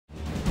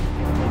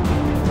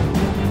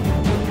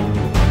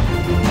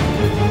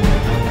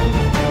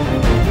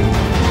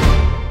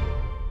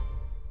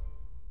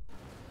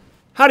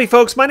Howdy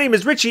folks, my name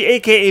is Richie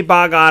aka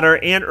Bog Otter,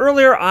 and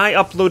earlier I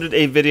uploaded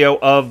a video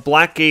of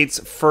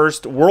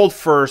Blackgate's world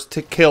first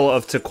kill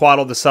of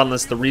Tequatl the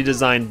Sunless, the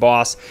redesigned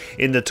boss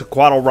in the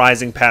Tequatl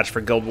Rising patch for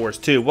Guild Wars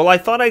 2. Well, I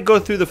thought I'd go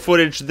through the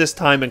footage this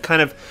time and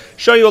kind of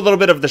show you a little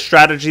bit of the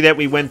strategy that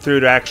we went through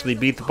to actually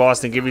beat the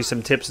boss and give you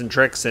some tips and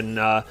tricks. And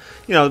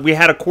you know, we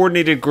had a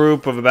coordinated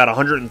group of about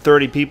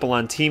 130 people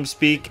on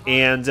TeamSpeak,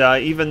 and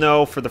even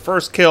though for the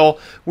first kill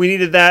we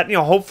needed that, you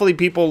know, hopefully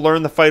people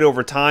learn the fight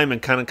over time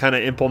and kind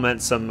of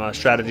implement some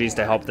strategies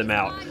to help them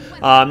out.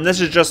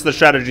 This is just the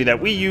strategy that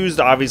we used.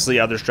 Obviously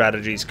other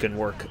strategies can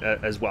work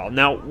as well.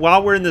 Now,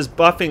 while we're in this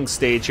buffing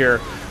stage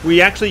here, we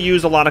actually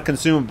used a lot of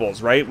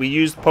consumables, right? We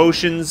used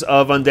potions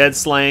of undead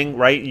slaying,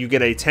 right? You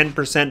get a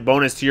 10%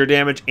 bonus to your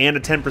damage and a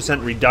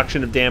 10%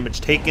 reduction of damage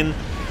taken.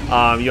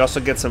 You also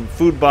get some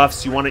food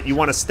buffs. You want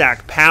to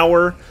stack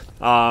power.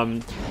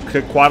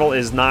 Tequatl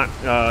is not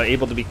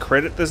able to be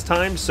crit at this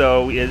time,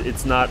 so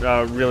it's not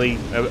really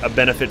a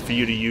benefit for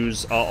you to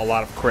use a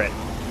lot of crit.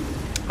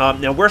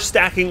 Now we're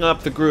stacking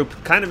up the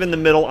group kind of in the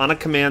middle on a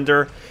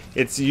commander.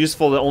 It's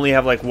useful to only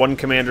have like one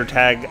commander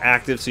tag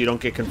active so you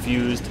don't get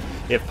confused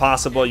if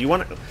possible. You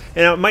want to,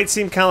 and it might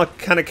seem kind of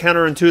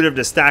counterintuitive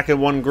to stack in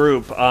one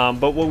group,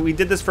 but we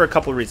did this for a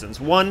couple of reasons.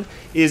 One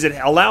is it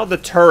allowed the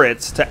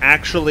turrets to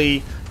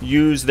actually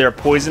use their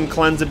poison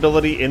cleanse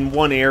ability in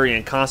one area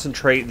and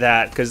concentrate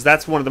that, because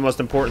that's one of the most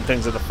important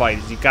things of the fight.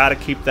 Is you got to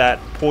keep that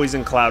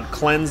poison cloud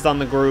cleansed on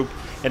the group.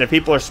 And if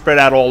people are spread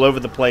out all over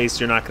the place,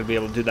 you're not going to be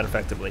able to do that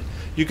effectively.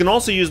 You can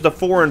also use the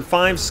 4 and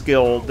 5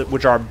 skill,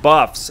 which are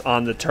buffs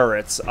on the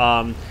turrets.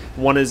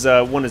 One is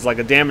like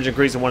a damage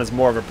increase, and one is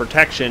more of a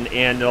protection,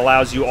 and it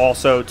allows you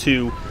also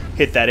to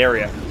hit that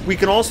area. We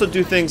can also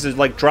do things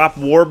like drop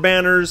war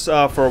banners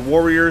for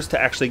warriors to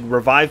actually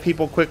revive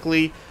people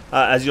quickly.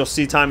 As you'll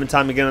see time and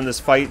time again in this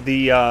fight,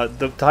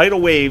 the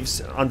tidal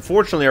waves,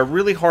 unfortunately, are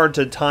really hard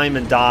to time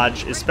and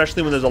dodge,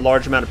 especially when there's a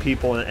large amount of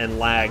people and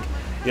lag.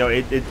 You know,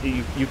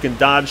 you can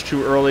dodge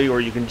too early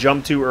or you can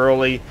jump too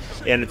early,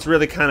 and it's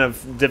really kind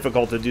of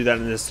difficult to do that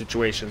in these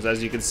situations.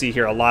 As you can see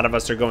here, a lot of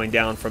us are going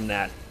down from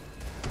that.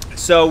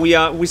 So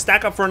we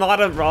stack up for a lot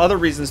of other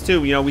reasons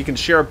too. You know, we can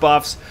share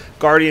buffs.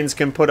 Guardians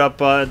can put up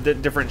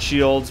different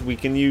shields. We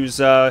can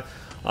use all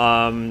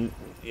the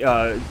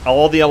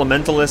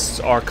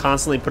elementalists are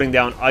constantly putting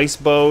down ice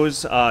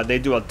bows. They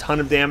do a ton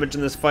of damage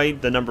in this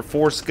fight. The number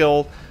 4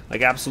 skill,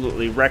 like,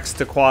 absolutely wrecks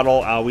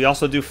Tequatl. We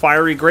also do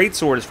fiery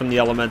greatswords from the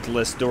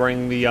elementalists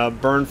during the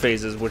burn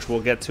phases, which we'll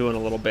get to in a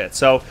little bit.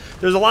 So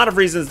there's a lot of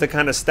reasons to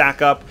kind of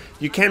stack up.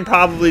 You can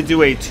probably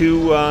do a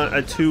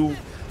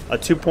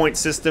two-point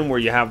system where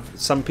you have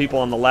some people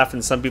on the left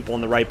and some people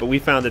on the right, but we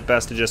found it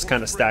best to just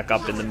kind of stack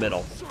up in the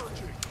middle.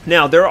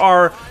 Now, there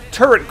are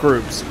turret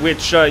groups,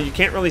 which you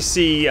can't really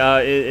see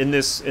in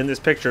this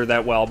picture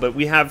that well, but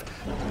we have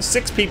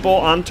 6 people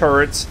on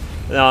turrets.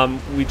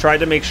 We tried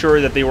to make sure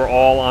that they were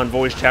all on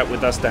voice chat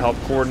with us to help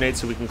coordinate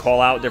so we can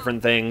call out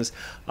different things.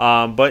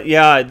 But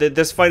yeah,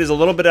 this fight is a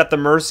little bit at the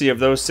mercy of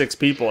those 6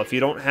 people. If you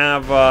don't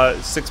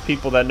have 6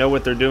 people that know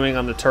what they're doing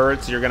on the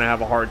turrets, you're going to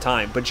have a hard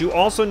time. But you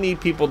also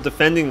need people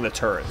defending the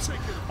turrets.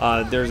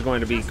 There's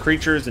going to be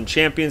creatures and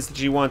champions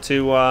that you want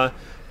to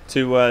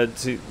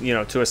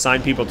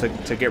assign people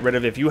to get rid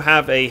of. If you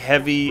have a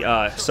heavy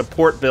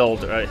support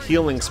build,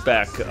 healing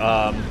spec,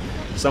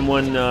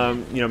 someone,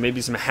 you know,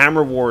 maybe some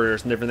hammer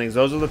warriors and different things,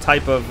 those are the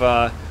type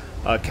of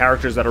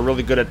characters that are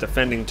really good at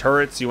defending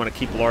turrets. You want to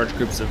keep large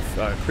groups of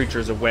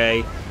creatures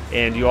away,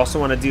 and you also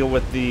want to deal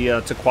with the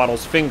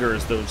Tequatl's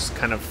fingers, those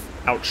kind of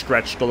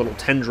outstretched little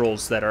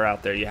tendrils that are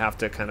out there. You have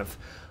to kind of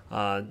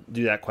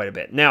do that quite a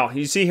bit. Now,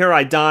 you see here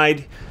I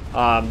died.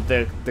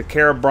 The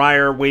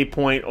Carabriar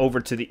waypoint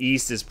over to the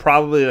east is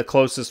probably the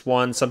closest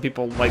one. Some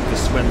people like to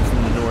swim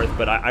from the north,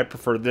 but I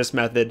prefer this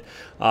method.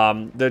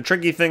 The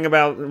tricky thing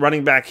about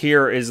running back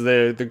here is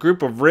the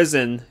group of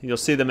Risen. You'll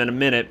see them in a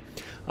minute.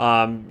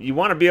 You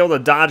want to be able to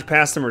dodge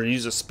past them or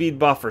use a speed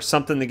buff or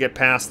something to get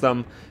past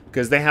them,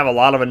 because they have a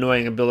lot of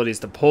annoying abilities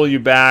to pull you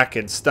back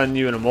and stun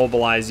you and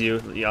immobilize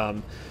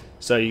you.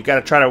 So you got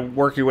to try to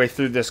work your way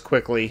through this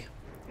quickly.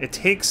 It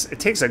takes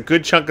a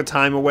good chunk of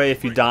time away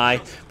if you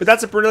die, but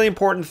that's a really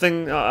important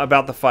thing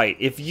about the fight.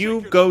 If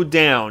you go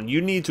down,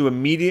 you need to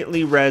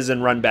immediately res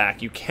and run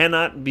back. You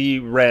cannot be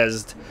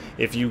rezzed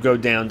if you go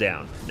down.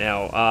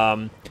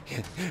 Now,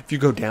 if you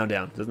go down,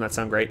 doesn't that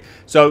sound great?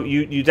 So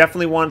you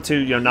definitely want to,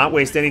 you know, not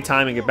waste any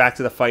time and get back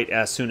to the fight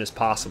as soon as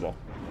possible.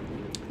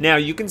 Now,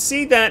 you can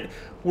see that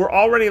we're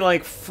already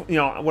like, you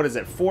know, what is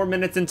it, 4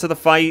 minutes into the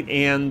fight,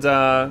 and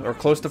or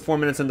close to 4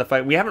 minutes into the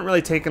fight. We haven't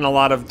really taken a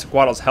lot of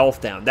Tequatl's health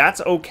down.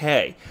 That's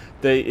okay.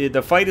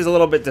 The fight is a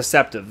little bit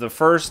deceptive. The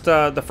first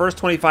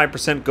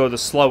 25% go the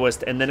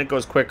slowest, and then it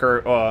goes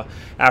quicker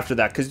after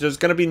that, because there's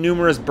going to be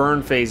numerous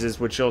burn phases,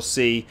 which you'll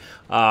see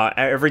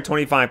every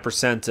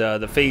 25%.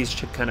 The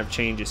phase kind of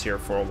changes here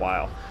for a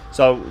while.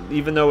 So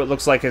even though it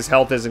looks like his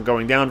health isn't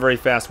going down very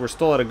fast, we're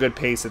still at a good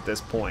pace at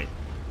this point.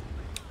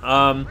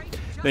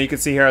 Now you can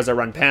see here as I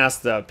run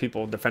past the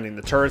people defending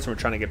the turrets, and we're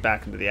trying to get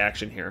back into the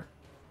action here.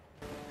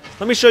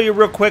 Let me show you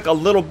real quick a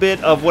little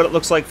bit of what it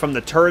looks like from the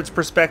turret's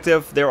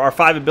perspective. There are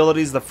 5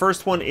 abilities. The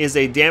first one is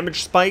a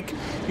damage spike.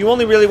 You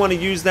only really want to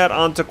use that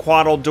on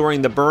Tequatl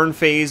during the burn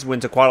phase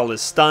when Tequatl is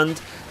stunned.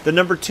 The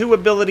number 2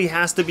 ability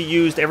has to be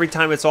used every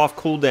time it's off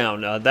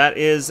cooldown. That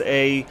is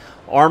a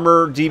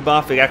armor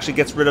debuff. It actually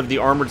gets rid of the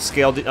armored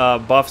scale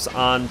buffs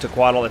on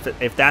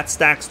Tequatl. If that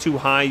stacks too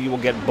high, you will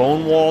get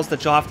bone walls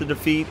that you'll have to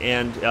defeat,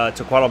 and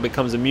Tequatl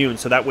becomes immune,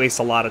 so that wastes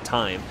a lot of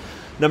time.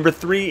 Number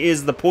 3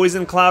 is the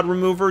poison cloud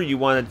remover. You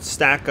want to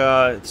stack,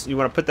 you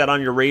want to put that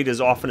on your raid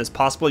as often as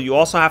possible. You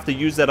also have to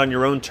use that on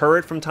your own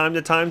turret from time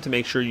to time to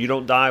make sure you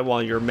don't die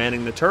while you're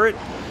manning the turret.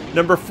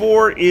 Number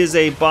 4 is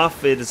a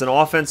buff. It is an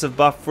offensive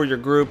buff for your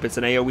group. It's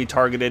an AoE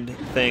targeted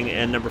thing.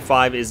 And number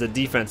 5 is a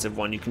defensive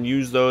one. You can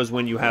use those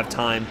when you have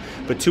time,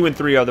 but 2 and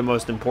 3 are the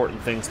most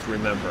important things to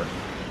remember.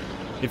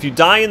 If you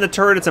die in the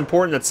turret, it's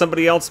important that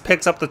somebody else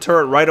picks up the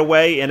turret right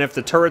away, and if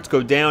the turrets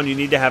go down, you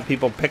need to have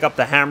people pick up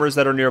the hammers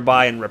that are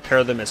nearby and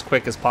repair them as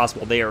quick as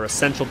possible. They are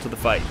essential to the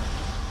fight.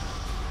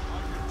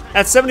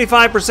 At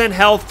 75%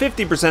 health,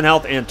 50%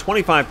 health, and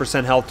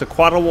 25% health,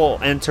 Tequatl will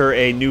enter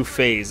a new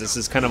phase. This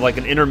is kind of like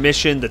an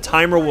intermission. The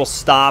timer will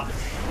stop,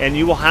 and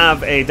you will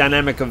have a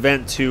dynamic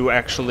event to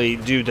actually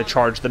do to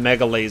charge the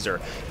Mega Laser.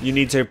 You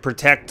need to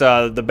protect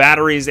the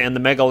batteries and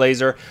the Mega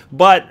Laser,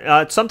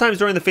 but sometimes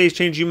during the phase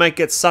change, you might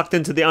get sucked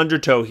into the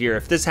undertow here.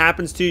 If this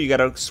happens to you, you got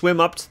to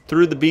swim up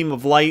through the beam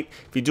of light.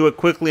 If you do it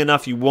quickly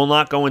enough, you will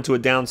not go into a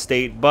down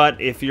state,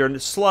 but if you're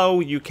slow,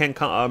 you can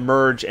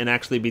emerge and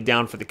actually be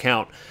down for the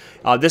count.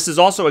 This is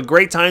also a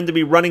great time to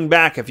be running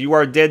back. If you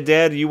are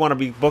dead, you want to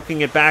be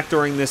booking it back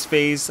during this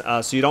phase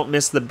so you don't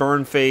miss the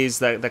burn phase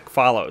that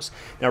follows.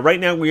 Now, right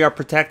now we are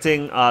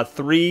protecting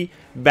 3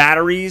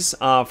 batteries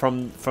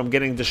from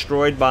getting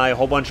destroyed by a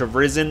whole bunch of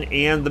Risen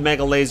and the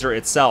Mega Laser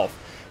itself.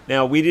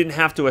 Now, we didn't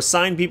have to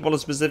assign people to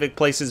specific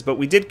places, but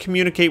we did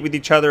communicate with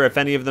each other if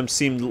any of them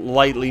seemed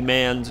lightly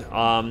manned.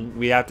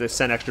 We have to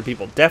send extra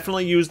people.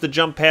 Definitely use the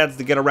jump pads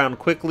to get around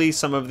quickly.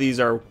 Some of these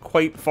are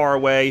quite far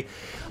away.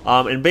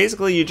 And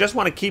basically, you just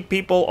want to keep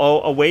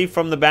people away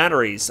from the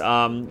batteries.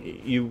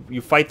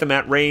 You fight them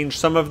at range.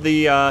 Some of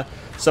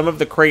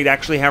the crate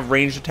actually have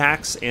ranged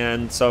attacks,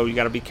 and so you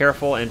got to be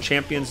careful. And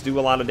champions do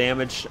a lot of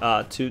damage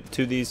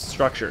to these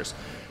structures.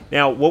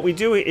 Now, what we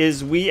do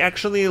is we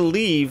actually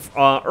leave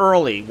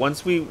early.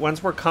 Once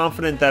we're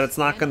confident that it's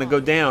not going to go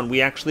down, we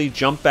actually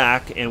jump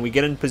back and we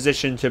get in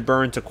position to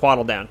burn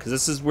Tequatl down, because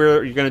this is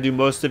where you're going to do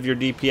most of your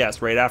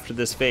DPS right after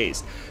this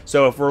phase.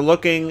 So if we're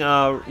looking,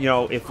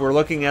 if we're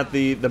looking at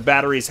the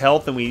battery's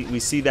health and we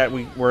see that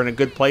we're in a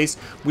good place,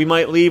 we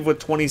might leave with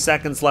 20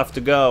 seconds left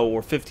to go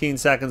or 15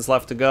 seconds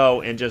left to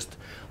go, and just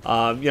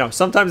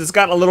sometimes it's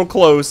gotten a little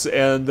close,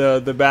 and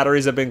the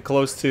batteries have been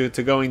close to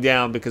going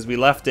down because we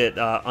left it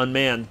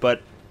unmanned.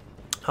 But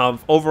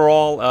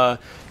overall,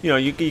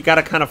 you got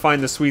to kind of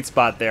find the sweet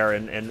spot there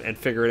and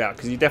figure it out,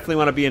 because you definitely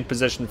want to be in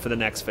position for the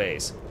next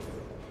phase.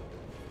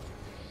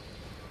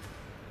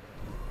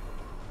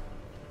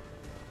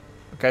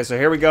 Okay, so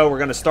here we go. We're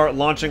going to start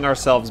launching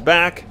ourselves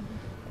back,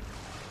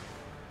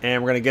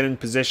 and we're going to get in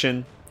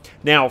position.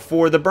 Now,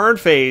 for the burn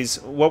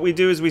phase, what we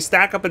do is we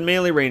stack up in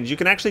melee range. You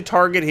can actually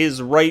target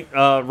his right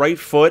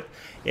foot,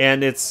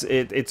 and it's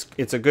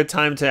a good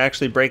time to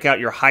actually break out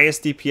your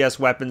highest DPS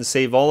weapons,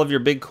 save all of your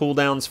big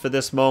cooldowns for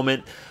this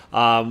moment.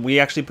 We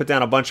actually put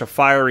down a bunch of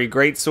fiery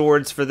great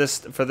swords for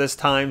this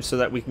time so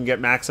that we can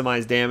get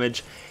maximized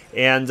damage.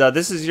 And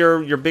this is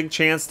your big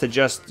chance to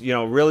just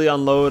really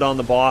unload on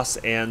the boss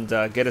and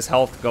get his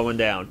health going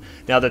down.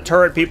 Now, the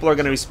turret people are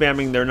going to be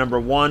spamming their number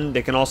 1.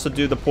 They can also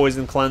do the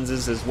poison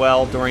cleanses as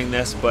well during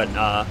this, but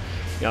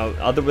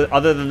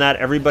other than that,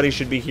 everybody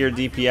should be here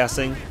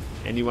DPSing,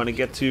 and you want to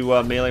get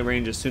to melee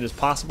range as soon as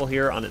possible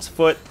here on his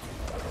foot.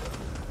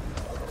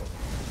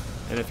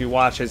 And if you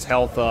watch, his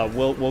health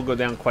will go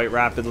down quite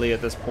rapidly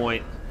at this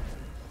point.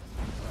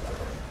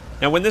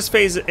 Now, when this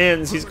phase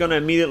ends, he's going to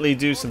immediately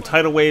do some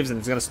tidal waves, and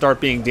it's going to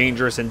start being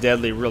dangerous and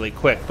deadly really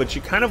quick. But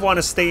you kind of want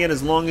to stay in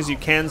as long as you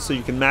can so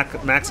you can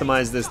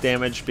maximize this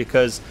damage,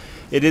 because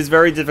it is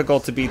very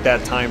difficult to beat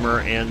that timer,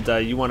 and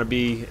you want to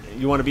be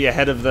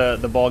ahead of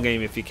the ball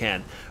game if you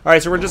can. All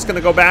right, so we're just going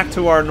to go back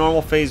to our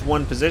normal phase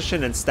 1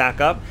 position and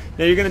stack up.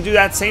 Now, you're going to do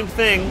that same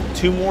thing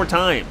 2 more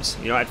times.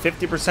 At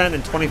 50%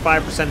 and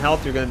 25%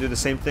 health, you're going to do the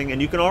same thing, and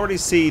you can already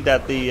see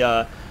that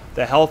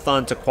the health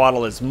on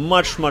Tequatl is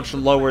much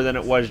lower than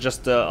it was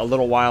just a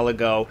little while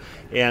ago,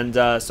 and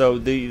so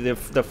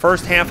the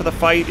first half of the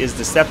fight is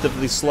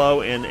deceptively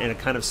slow, and it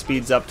kind of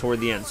speeds up toward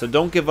the end. So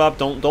don't give up.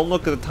 Don't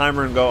look at the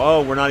timer and go,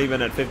 oh, we're not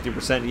even at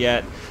 50%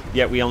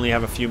 yet we only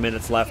have a few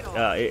minutes left.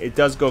 It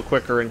does go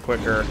quicker and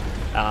quicker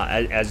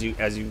as you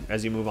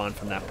move on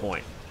from that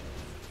point.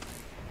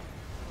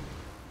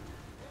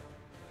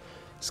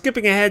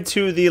 Skipping ahead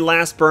to the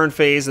last burn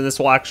phase, and this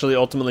will actually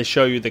ultimately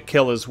show you the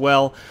kill as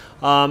well.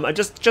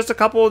 Just a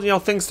couple,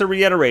 things to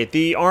reiterate.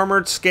 The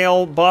armored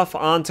scale buff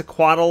on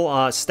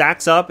Tequatl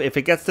stacks up. If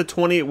it gets to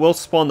 20, it will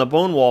spawn the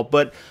bone wall,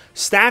 but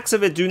stacks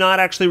of it do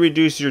not actually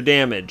reduce your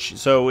damage.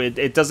 So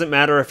it doesn't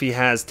matter if he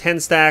has 10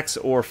 stacks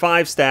or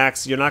 5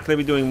 stacks. You're not going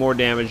to be doing more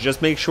damage.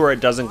 Just make sure it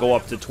doesn't go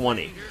up to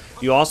 20.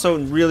 You also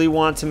really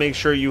want to make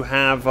sure you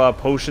have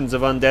potions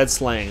of undead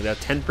slaying. That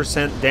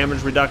 10%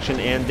 damage reduction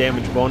and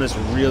damage bonus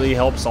really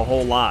helps a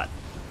whole lot.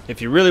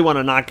 If you really want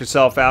to knock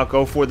yourself out,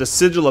 go for the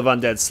sigil of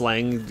undead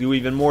slaying, do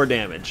even more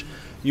damage.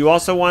 You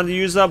also want to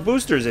use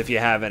boosters if you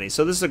have any.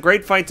 So this is a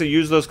great fight to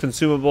use those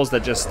consumables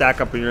that just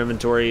stack up in your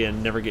inventory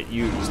and never get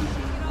used.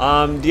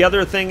 The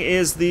other thing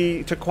is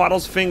the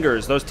Tequatl's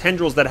fingers, those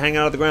tendrils that hang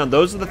out of the ground.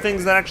 Those are the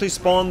things that actually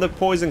spawn the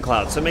poison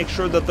clouds. So make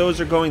sure that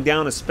those are going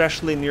down,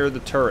 especially near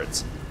the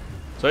turrets.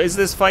 So is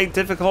this fight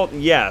difficult?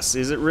 Yes.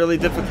 Is it really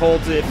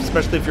difficult,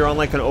 especially if you're on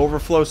like an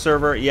overflow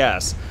server?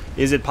 Yes.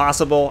 Is it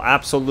possible?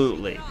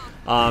 Absolutely.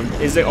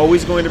 Is it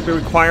always going to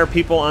require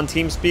people on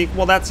TeamSpeak?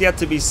 Well, that's yet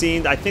to be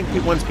seen. I think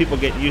once people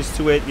get used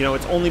to it,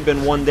 it's only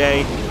been one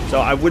day, so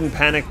I wouldn't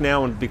panic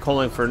now and be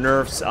calling for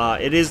nerfs.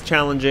 It is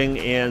challenging,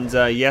 and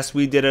yes,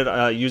 we did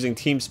it using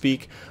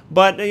TeamSpeak,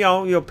 but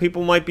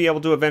people might be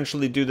able to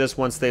eventually do this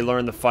once they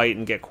learn the fight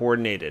and get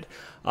coordinated.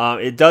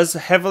 It does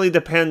heavily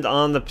depend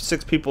on the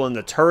 6 people in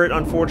the turret,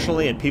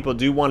 unfortunately, and people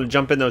do want to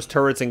jump in those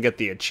turrets and get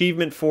the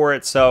achievement for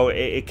it, so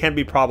it can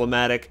be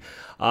problematic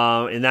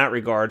in that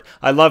regard.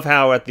 I love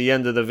how at the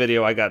end of the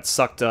video I got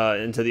sucked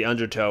into the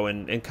undertow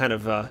and kind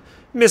of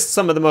missed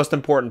some of the most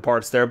important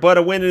parts there, but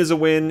a win is a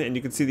win, and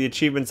you can see the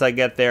achievements I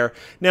get there.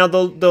 Now, the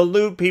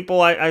loot,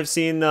 people I've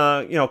seen,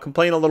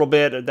 complain a little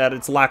bit that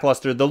it's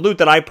lackluster. The loot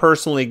that I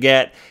personally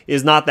get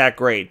is not that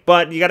great,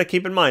 but you got to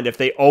keep in mind, if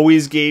they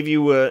always gave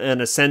you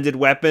an ascended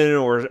weapon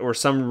or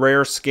some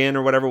rare skin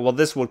or whatever, well,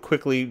 this would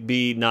quickly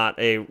be not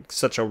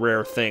such a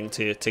rare thing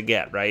to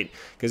get, right?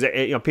 Because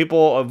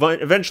people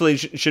eventually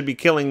should be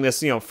killing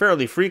this,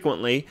 fairly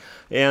frequently,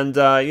 and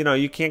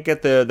you can't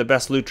get the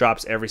best loot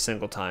drops every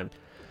single time.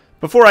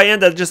 Before I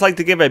end, I'd just like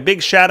to give a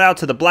big shout out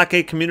to the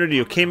Blackgate community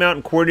who came out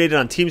and coordinated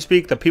on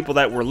TeamSpeak, the people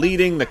that were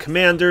leading, the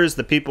commanders,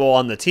 the people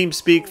on the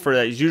TeamSpeak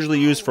that is usually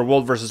used for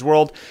World vs.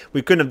 World.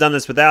 We couldn't have done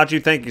this without you.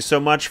 Thank you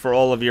so much for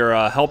all of your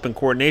help and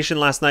coordination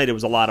last night. It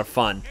was a lot of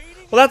fun.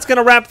 Well, that's going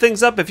to wrap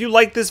things up. If you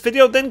like this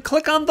video, then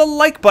click on the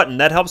like button.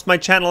 That helps my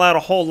channel out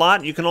a whole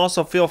lot. You can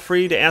also feel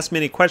free to ask me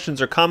any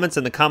questions or comments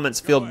in the comments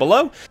field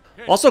below.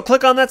 Also,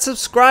 click on that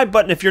subscribe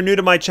button if you're new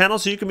to my channel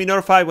so you can be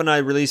notified when I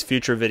release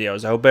future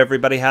videos. I hope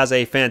everybody has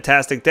a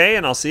fantastic day,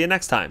 and I'll see you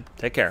next time.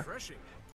 Take care.